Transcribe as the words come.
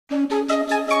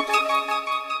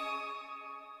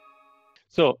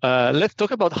So let's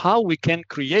talk about how we can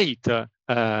create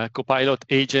Copilot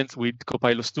agents with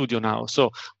Copilot Studio now.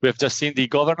 So we have just seen the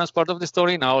governance part of the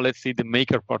story. Now let's see the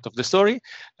maker part of the story.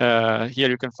 Here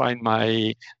you can find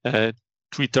my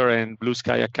Twitter and Blue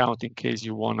Sky account in case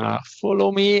you want to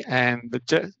follow me. And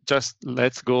just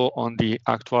let's go on the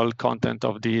actual content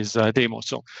of this demo.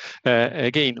 So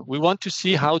again, we want to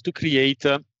see how to create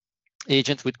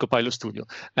agents with Copilot Studio.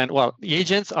 And well, the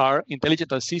agents are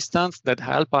intelligent assistants that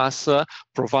help us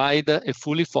provide a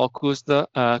fully focused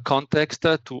context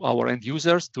to our end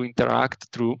users to interact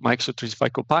through Microsoft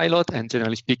 365 Copilot and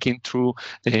generally speaking through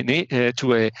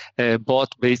a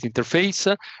bot-based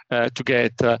interface to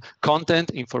get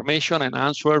content, information, and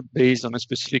answer based on a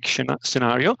specific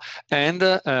scenario. And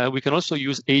we can also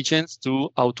use agents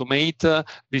to automate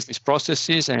business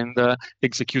processes and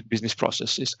execute business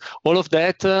processes. All of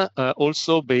that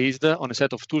also based on a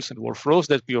set of tools and workflows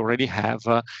that we already have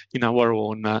in our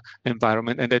own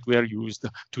environment and that we are used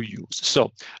to use. So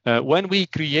when we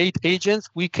create agents,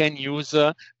 we can use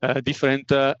different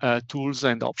tools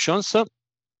and options.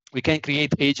 We can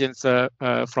create agents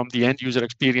from the end user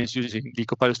experience using the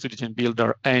Copilot Studio Agent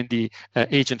Builder and the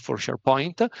agent for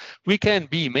SharePoint. We can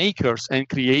be makers and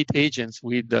create agents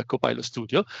with Copilot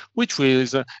Studio, which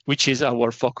is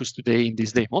our focus today in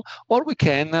this demo. Or we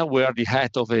can wear the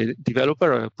hat of a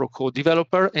developer, a pro code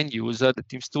developer, and use the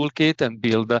Teams toolkit and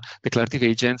build declarative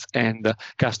agents and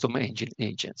custom engine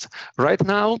agents. Right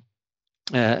now,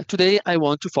 today, I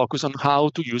want to focus on how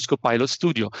to use Copilot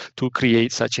Studio to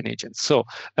create such an agent. So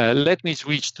let me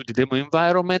switch to the demo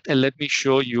environment and let me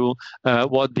show you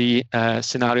what the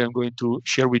scenario I'm going to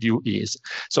share with you is.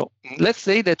 So let's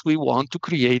say that we want to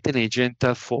create an agent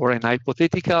for an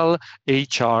hypothetical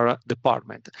HR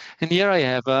department. And here I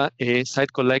have a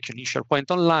site collection in SharePoint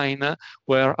Online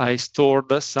where I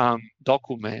stored some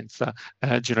documents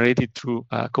generated through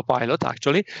Copilot,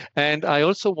 actually. And I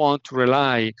also want to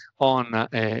rely on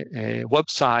a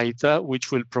website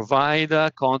which will provide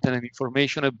content and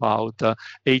information about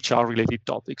HR-related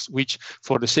topics, which,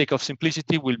 for the sake of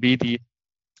simplicity, will be the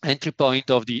entry point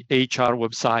of the HR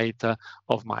website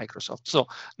of Microsoft. So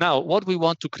now what we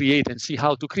want to create and see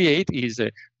how to create is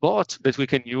a bot that we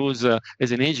can use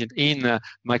as an agent in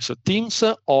Microsoft Teams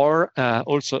or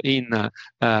also in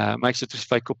Microsoft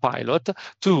 365 Copilot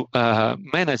to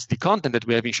manage the content that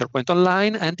we have in SharePoint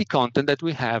Online and the content that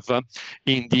we have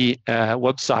in the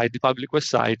website, the public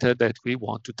website that we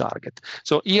want to target.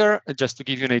 So here, just to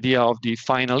give you an idea of the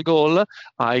final goal,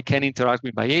 I can interact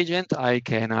with my agent, I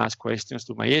can ask questions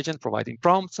to my agent, providing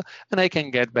prompts, and I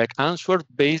can get back answers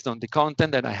based on the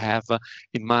content that I have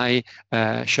in my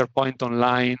SharePoint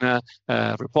Online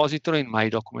repository, in my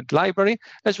document library,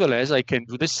 as well as I can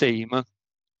do the same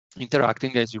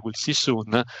interacting, as you will see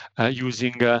soon,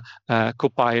 using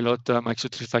Copilot,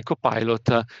 Microsoft 365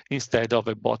 Copilot, instead of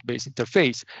a bot-based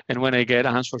interface. And when I get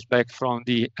answers back from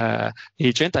the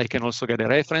agent, I can also get a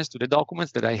reference to the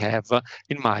documents that I have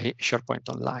in my SharePoint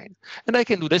Online. And I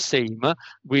can do the same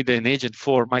with an agent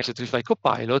for Microsoft 365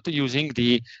 Copilot using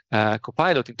the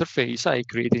Copilot interface. I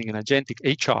created an agentic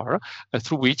HR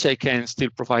through which I can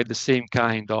still provide the same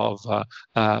kind of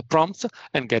prompts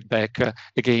and get back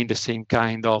again the same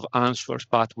kind of answers,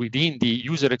 but within the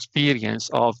user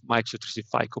experience of Microsoft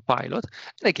 365 Copilot.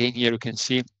 And again, here you can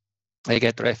see I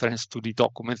get reference to the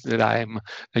documents that I'm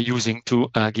using to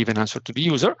give an answer to the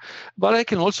user. But I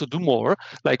can also do more.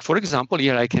 Like, for example,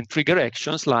 here I can trigger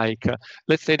actions like,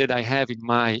 let's say that I have in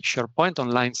my SharePoint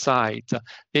Online site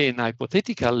an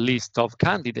hypothetical list of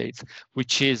candidates,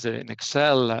 which is an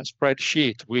Excel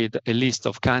spreadsheet with a list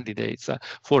of candidates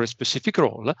for a specific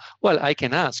role. Well, I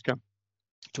can ask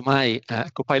to my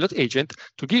Copilot agent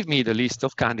to give me the list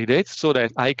of candidates so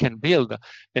that I can build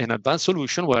an advanced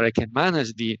solution where I can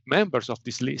manage the members of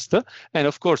this list. And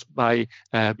of course, by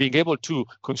being able to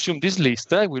consume this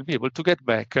list, I will be able to get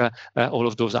back all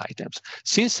of those items.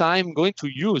 Since I'm going to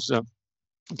use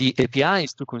the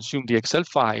APIs to consume the Excel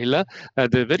file,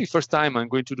 the very first time I'm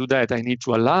going to do that, I need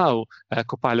to allow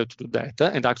Copilot to do that.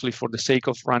 And actually, for the sake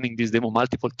of running this demo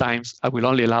multiple times, I will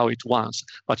only allow it once,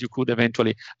 but you could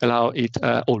eventually allow it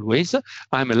always.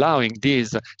 I'm allowing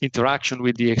this interaction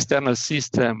with the external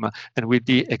system and with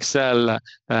the Excel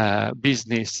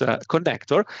business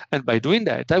connector. And by doing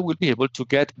that, I will be able to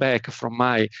get back from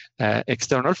my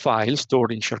external file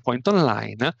stored in SharePoint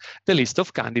Online the list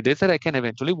of candidates that I can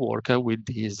eventually work with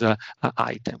these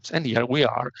items. And here we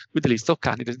are with the list of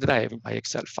candidates that I have in my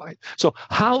Excel file. So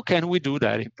how can we do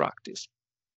that in practice?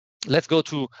 Let's go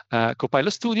to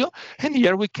Copilot Studio, and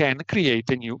here we can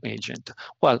create a new agent.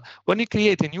 Well, when you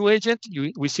create a new agent,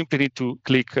 we simply need to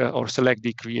click or select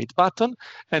the Create button,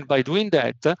 and by doing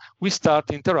that, we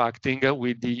start interacting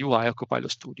with the UI of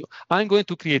Copilot Studio. I'm going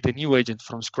to create a new agent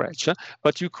from scratch,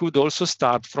 but you could also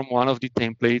start from one of the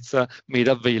templates made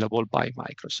available by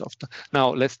Microsoft. Now,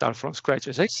 let's start from scratch,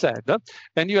 as I said,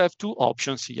 and you have two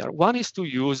options here. One is to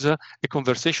use a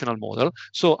conversational model,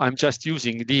 so I'm just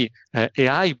using the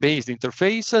AI-based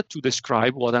interface to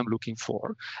describe what I'm looking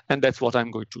for, and that's what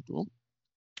I'm going to do.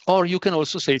 Or you can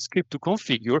also say script to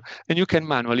configure, and you can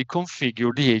manually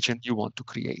configure the agent you want to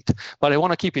create. But I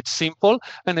want to keep it simple,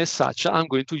 and as such, I'm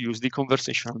going to use the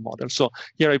conversational model. So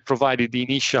here I provided the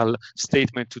initial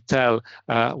statement to tell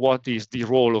what is the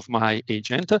role of my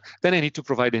agent. Then I need to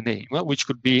provide a name, which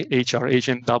could be HR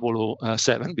Agent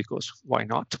 007, because why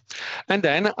not? And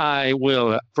then I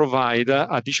will provide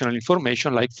additional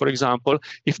information, like, for example,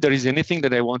 if there is anything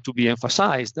that I want to be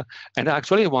emphasized. And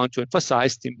actually, I want to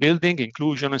emphasize team building,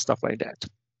 inclusion, and stuff like that.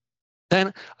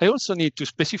 Then I also need to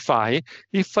specify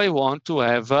if I want to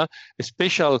have a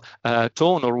special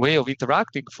tone or way of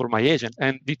interacting for my agent.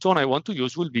 And the tone I want to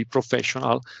use will be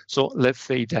professional. So let's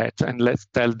say that, and let's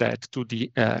tell that to the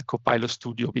Copilot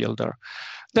Studio builder.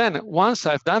 Then once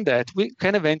I've done that, we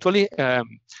can eventually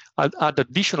add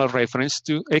additional reference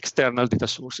to external data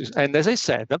sources. And as I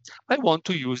said, I want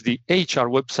to use the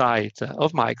HR website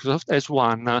of Microsoft as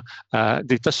one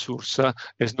data source,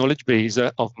 as knowledge base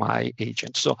of my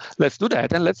agent. So let's do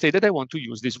that. And let's say that I want to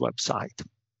use this website.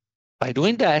 By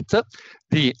doing that,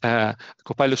 the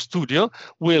Copilot Studio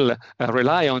will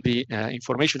rely on the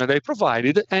information that I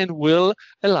provided and will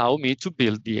allow me to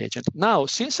build the agent. Now,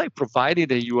 since I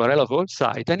provided a URL of a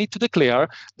website, I need to declare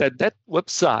that that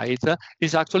website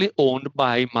is actually owned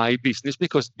by my business,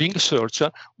 because Bing Search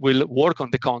will work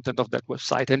on the content of that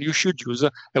website, and you should use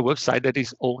a website that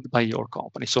is owned by your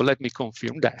company. So let me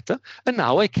confirm that. And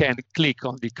now I can click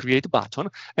on the Create button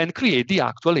and create the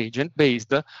actual agent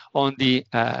based on the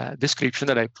description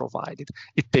that I provided.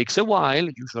 It takes a while,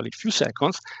 usually a few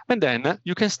seconds, and then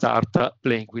you can start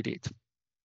playing with it.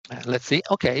 Let's see,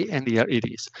 okay, and here it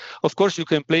is. Of course, you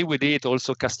can play with it,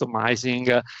 also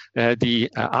customizing the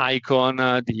icon,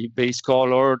 the base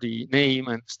color, the name,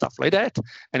 and stuff like that.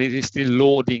 And it is still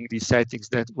loading the settings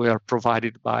that were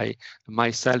provided by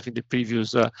myself in the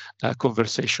previous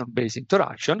conversation-based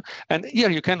interaction. And here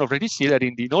you can already see that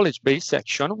in the knowledge base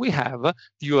section, we have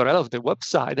the URL of the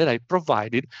website that I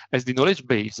provided as the knowledge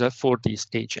base for this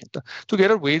agent,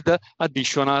 together with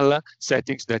additional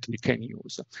settings that we can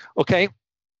use. Okay.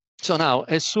 So now,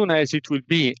 as soon as it will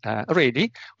be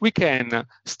ready, we can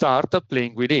start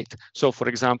playing with it. So, for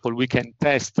example, we can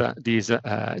test this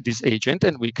agent,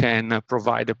 and we can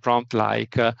provide a prompt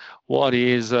like, what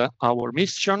is our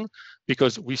mission?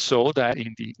 Because we saw that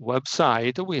in the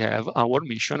website, we have our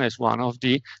mission as one of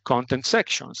the content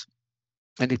sections.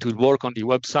 And it will work on the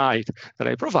website that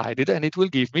I provided, and it will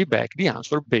give me back the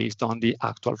answer based on the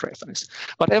actual reference.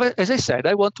 But as I said,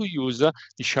 I want to use the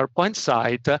SharePoint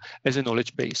site as a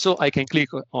knowledge base. So I can click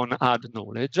on Add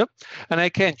Knowledge, and I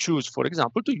can choose, for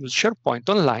example, to use SharePoint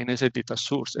Online as a data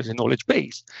source, as a knowledge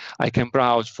base. I can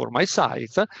browse for my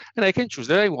site, and I can choose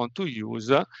that I want to use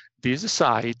this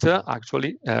site,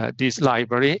 actually this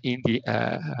library in the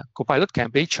Copilot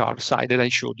Camp HR site that I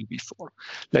showed you before.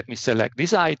 Let me select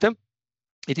this item.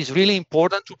 It is really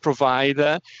important to provide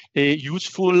a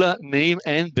useful name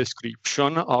and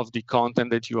description of the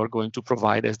content that you are going to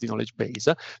provide as the knowledge base,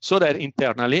 so that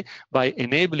internally, by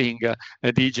enabling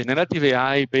the generative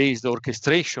AI-based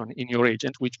orchestration in your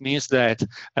agent, which means that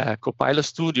Copilot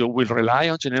Studio will rely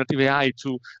on generative AI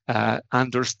to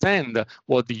understand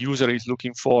what the user is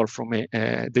looking for from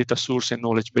a data source and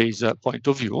knowledge base point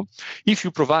of view. If you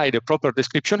provide a proper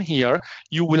description here,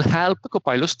 you will help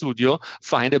Copilot Studio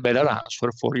find a better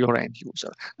answer for your end user.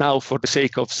 Now, for the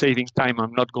sake of saving time,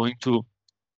 I'm not going to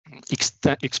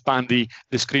expand the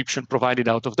description provided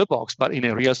out of the box, but in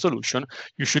a real solution,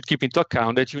 you should keep into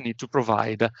account that you need to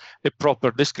provide a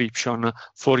proper description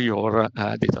for your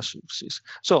data sources.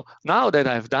 So now that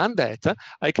I've done that,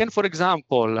 I can, for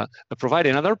example, provide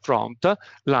another prompt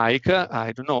like,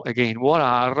 I don't know, again, what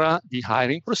are the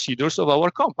hiring procedures of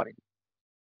our company?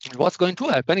 What's going to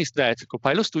happen is that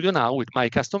Copilot Studio now, with my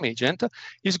custom agent,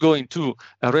 is going to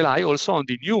rely also on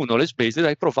the new knowledge base that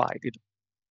I provided.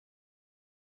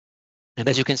 And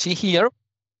as you can see here,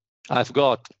 I've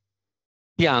got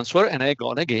the answer, and I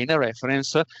got, again, a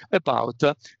reference about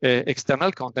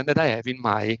external content that I have in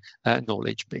my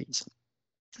knowledge base.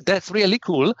 That's really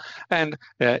cool, and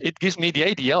it gives me the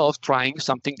idea of trying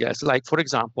something else. Like, for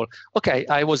example, okay,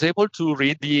 I was able to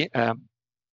read the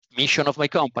mission of my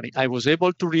company. I was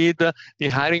able to read the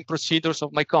hiring procedures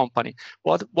of my company.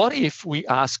 What if we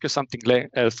ask something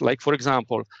else, like, for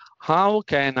example, how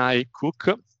can I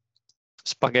cook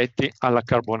spaghetti alla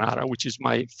carbonara, which is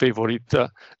my favorite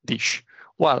dish?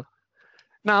 Well,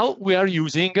 now we are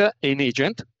using an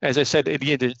agent. As I said,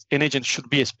 an agent should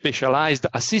be a specialized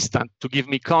assistant to give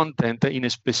me content in a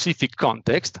specific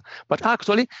context. But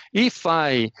actually, if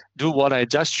I do what I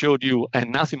just showed you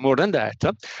and nothing more than that,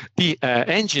 the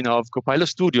engine of Copilot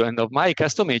Studio and of my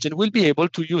custom agent will be able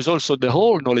to use also the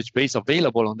whole knowledge base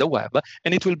available on the web,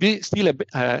 and it will be still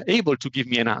able to give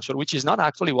me an answer, which is not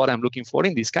actually what I'm looking for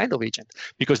in this kind of agent,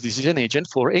 because this is an agent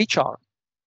for HR.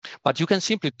 But you can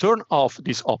simply turn off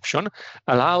this option,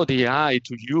 allow the AI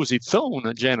to use its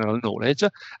own general knowledge,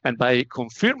 and by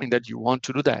confirming that you want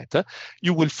to do that,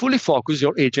 you will fully focus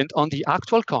your agent on the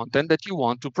actual content that you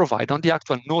want to provide, on the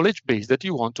actual knowledge base that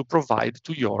you want to provide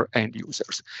to your end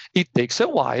users. It takes a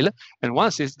while, and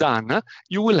once it's done,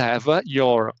 you will have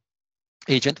your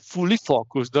agent fully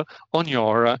focused on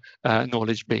your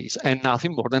knowledge base and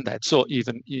nothing more than that. So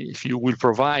even if you will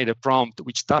provide a prompt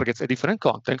which targets a different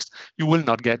context, you will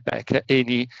not get back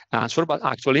any answer, but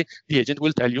actually the agent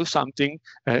will tell you something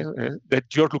that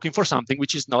you're looking for, something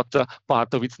which is not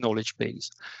part of its knowledge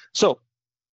base. So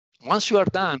once you are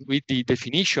done with the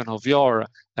definition of your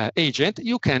agent,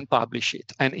 you can publish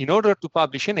it. And in order to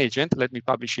publish an agent, let me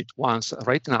publish it once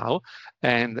right now,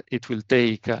 and it will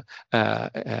take a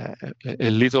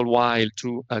little while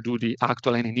to do the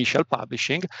actual and initial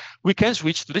publishing. We can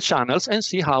switch to the channels and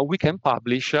see how we can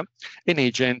publish an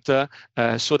agent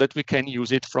so that we can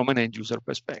use it from an end user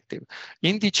perspective.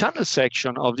 In the channel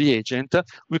section of the agent,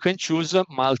 we can choose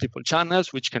multiple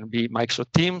channels, which can be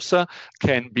Microsoft Teams,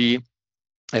 can be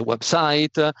a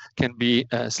website, can be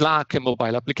Slack, a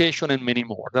mobile application, and many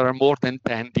more. There are more than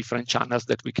 10 different channels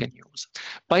that we can use.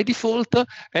 By default,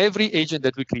 every agent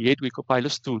that we create with Copilot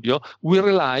Studio will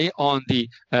rely on the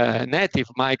native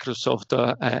Microsoft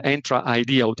Entra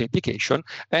ID authentication,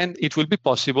 and it will be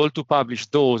possible to publish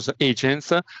those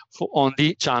agents on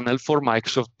the channel for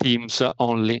Microsoft Teams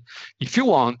only. If you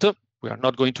want, we are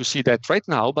not going to see that right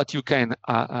now, but you can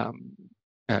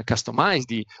customize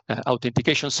the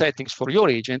authentication settings for your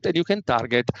agent, and you can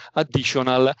target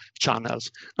additional channels.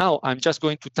 Now, I'm just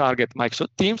going to target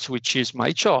Microsoft Teams, which is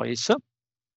my choice.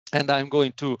 And I'm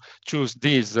going to choose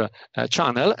this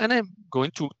channel, and I'm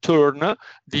going to turn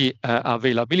the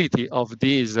availability of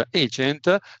this agent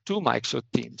to Microsoft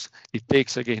Teams. It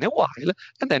takes, again, a while.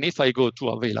 And then if I go to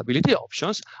availability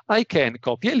options, I can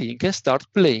copy a link and start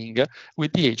playing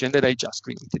with the agent that I just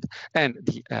created. And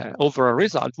the overall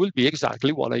result will be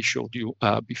exactly what I showed you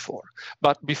before.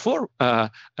 But before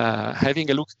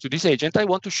having a look to this agent, I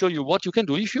want to show you what you can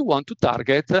do if you want to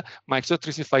target Microsoft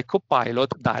 365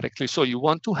 Copilot directly. So you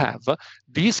want to have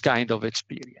this kind of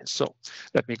experience. So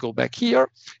let me go back here.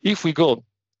 If we go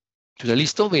to the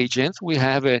list of agents, we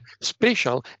have a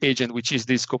special agent, which is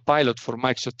this Copilot for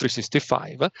Microsoft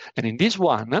 365. And in this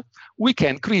one, we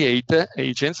can create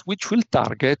agents which will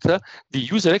target the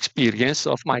user experience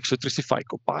of Microsoft 365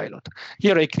 Copilot.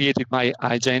 Here I created my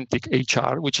agentic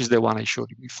HR, which is the one I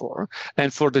showed you before.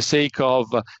 And for the sake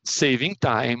of saving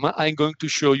time, I'm going to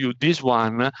show you this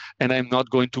one, and I'm not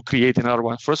going to create another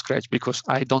one from scratch because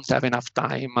I don't have enough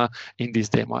time in this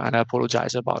demo, and I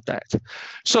apologize about that.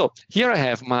 So here I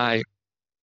have my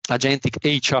agentic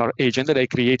HR agent that I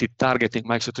created targeting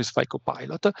Microsoft 365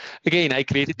 Copilot. Again, I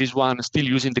created this one still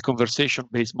using the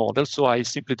conversation-based model, so I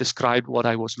simply described what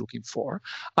I was looking for.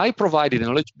 I provided a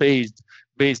knowledge base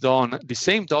based on the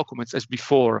same documents as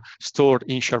before stored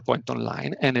in SharePoint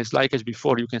Online. And as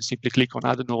before, you can simply click on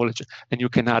add knowledge and you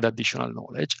can add additional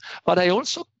knowledge. But I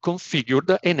also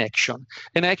configured an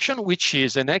action which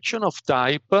is an action of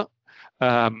type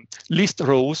list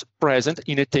rows present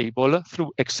in a table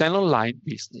through Excel Online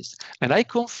Business. And I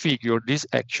configured this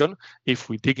action, if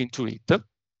we dig into it,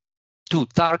 to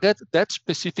target that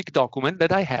specific document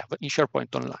that I have in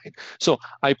SharePoint Online. So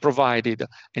I provided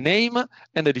a name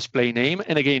and a display name.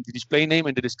 And again, the display name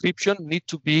and the description need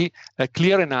to be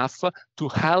clear enough to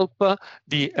help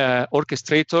the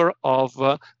orchestrator of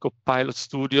Copilot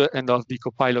Studio and of the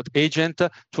Copilot agent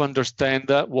to understand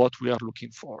what we are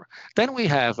looking for. Then we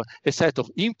have a set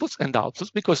of inputs and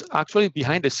outputs, because actually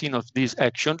behind the scene of this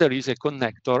action, there is a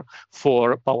connector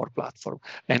for Power Platform.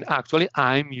 And actually,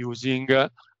 I'm using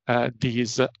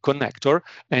this connector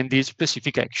and this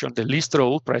specific action, the list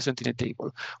row present in a table,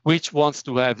 which wants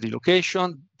to have the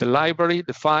location, the library,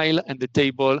 the file, and the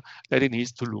table that it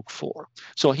needs to look for.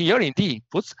 So here in the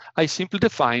inputs, I simply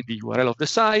define the URL of the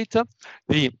site,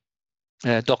 the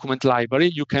document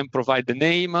library, you can provide the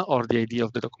name or the ID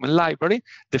of the document library,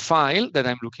 the file that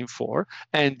I'm looking for,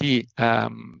 and the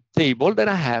table that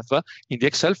I have in the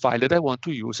Excel file that I want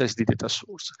to use as the data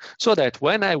source. So that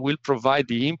when I will provide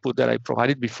the input that I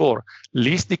provided before,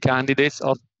 list the candidates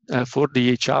of for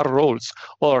the HR roles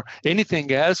or anything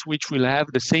else which will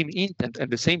have the same intent and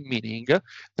the same meaning,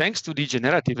 thanks to the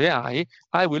generative AI,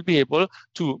 I will be able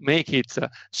to make it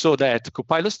so that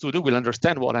Copilot Studio will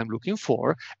understand what I'm looking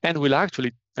for and will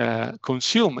actually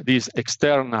consume this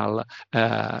external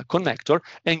connector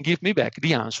and give me back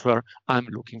the answer I'm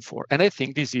looking for. And I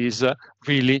think this is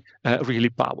really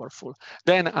powerful.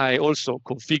 Then I also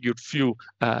configured few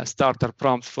starter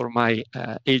prompts for my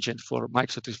agent for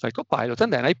Microsoft 365 Copilot,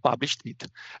 and then I published it.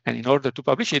 And in order to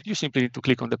publish it, you simply need to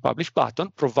click on the publish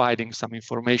button, providing some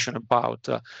information about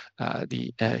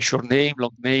the short name,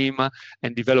 long name,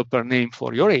 and developer name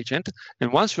for your agent.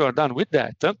 And once you are done with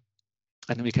that,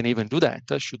 and we can even do that,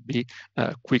 should be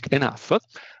quick enough,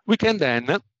 we can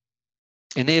then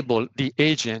enable the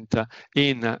agent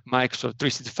in Microsoft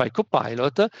 365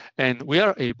 Copilot, and we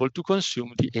are able to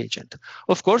consume the agent.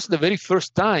 Of course, the very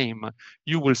first time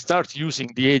you will start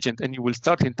using the agent and you will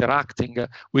start interacting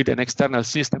with an external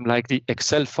system like the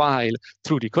Excel file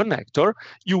through the connector,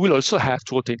 you will also have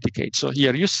to authenticate. So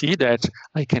here you see that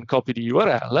I can copy the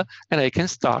URL and I can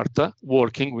start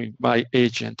working with my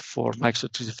agent for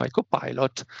Microsoft 365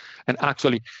 Copilot. And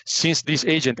actually, since this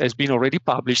agent has been already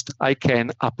published, I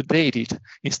can update it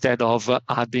instead of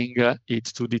adding it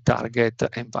to the target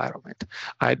environment.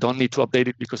 I don't need to update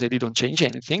it because I didn't change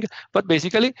anything. But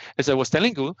basically, as I was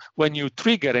telling you, when you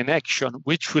trigger an action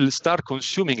which will start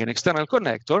consuming an external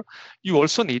connector, you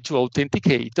also need to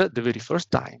authenticate the very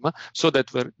first time so that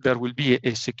there will be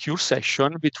a secure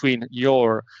session between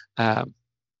your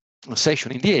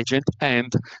session in the agent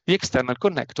and the external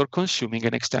connector consuming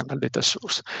an external data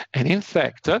source. And in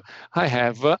fact, I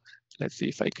have let's see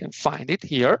if I can find it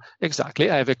here.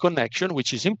 Exactly, I have a connection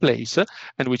which is in place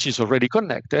and which is already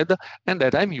connected and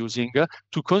that I'm using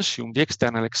to consume the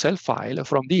external Excel file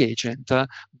from the agent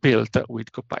built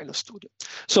with Copilot Studio.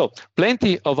 So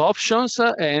plenty of options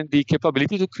and the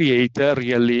capability to create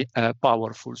really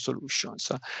powerful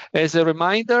solutions. As a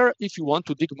reminder, if you want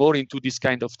to dig more into this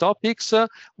kind of topics,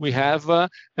 we have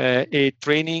a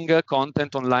training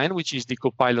content online, which is the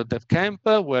Copilot Dev Camp,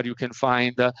 where you can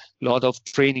find a lot of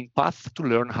training paths to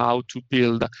learn how to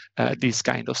build this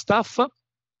kind of stuff.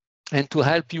 And to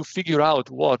help you figure out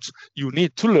what you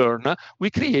need to learn, we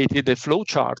created a flow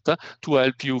chart to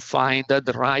help you find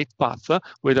the right path,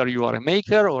 whether you are a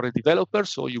maker or a developer,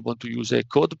 so you want to use a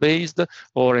code-based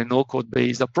or a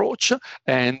no-code-based approach,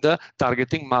 and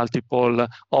targeting multiple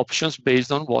options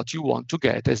based on what you want to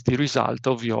get as the result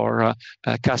of your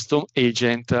custom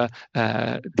agent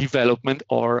development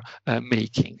or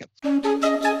making.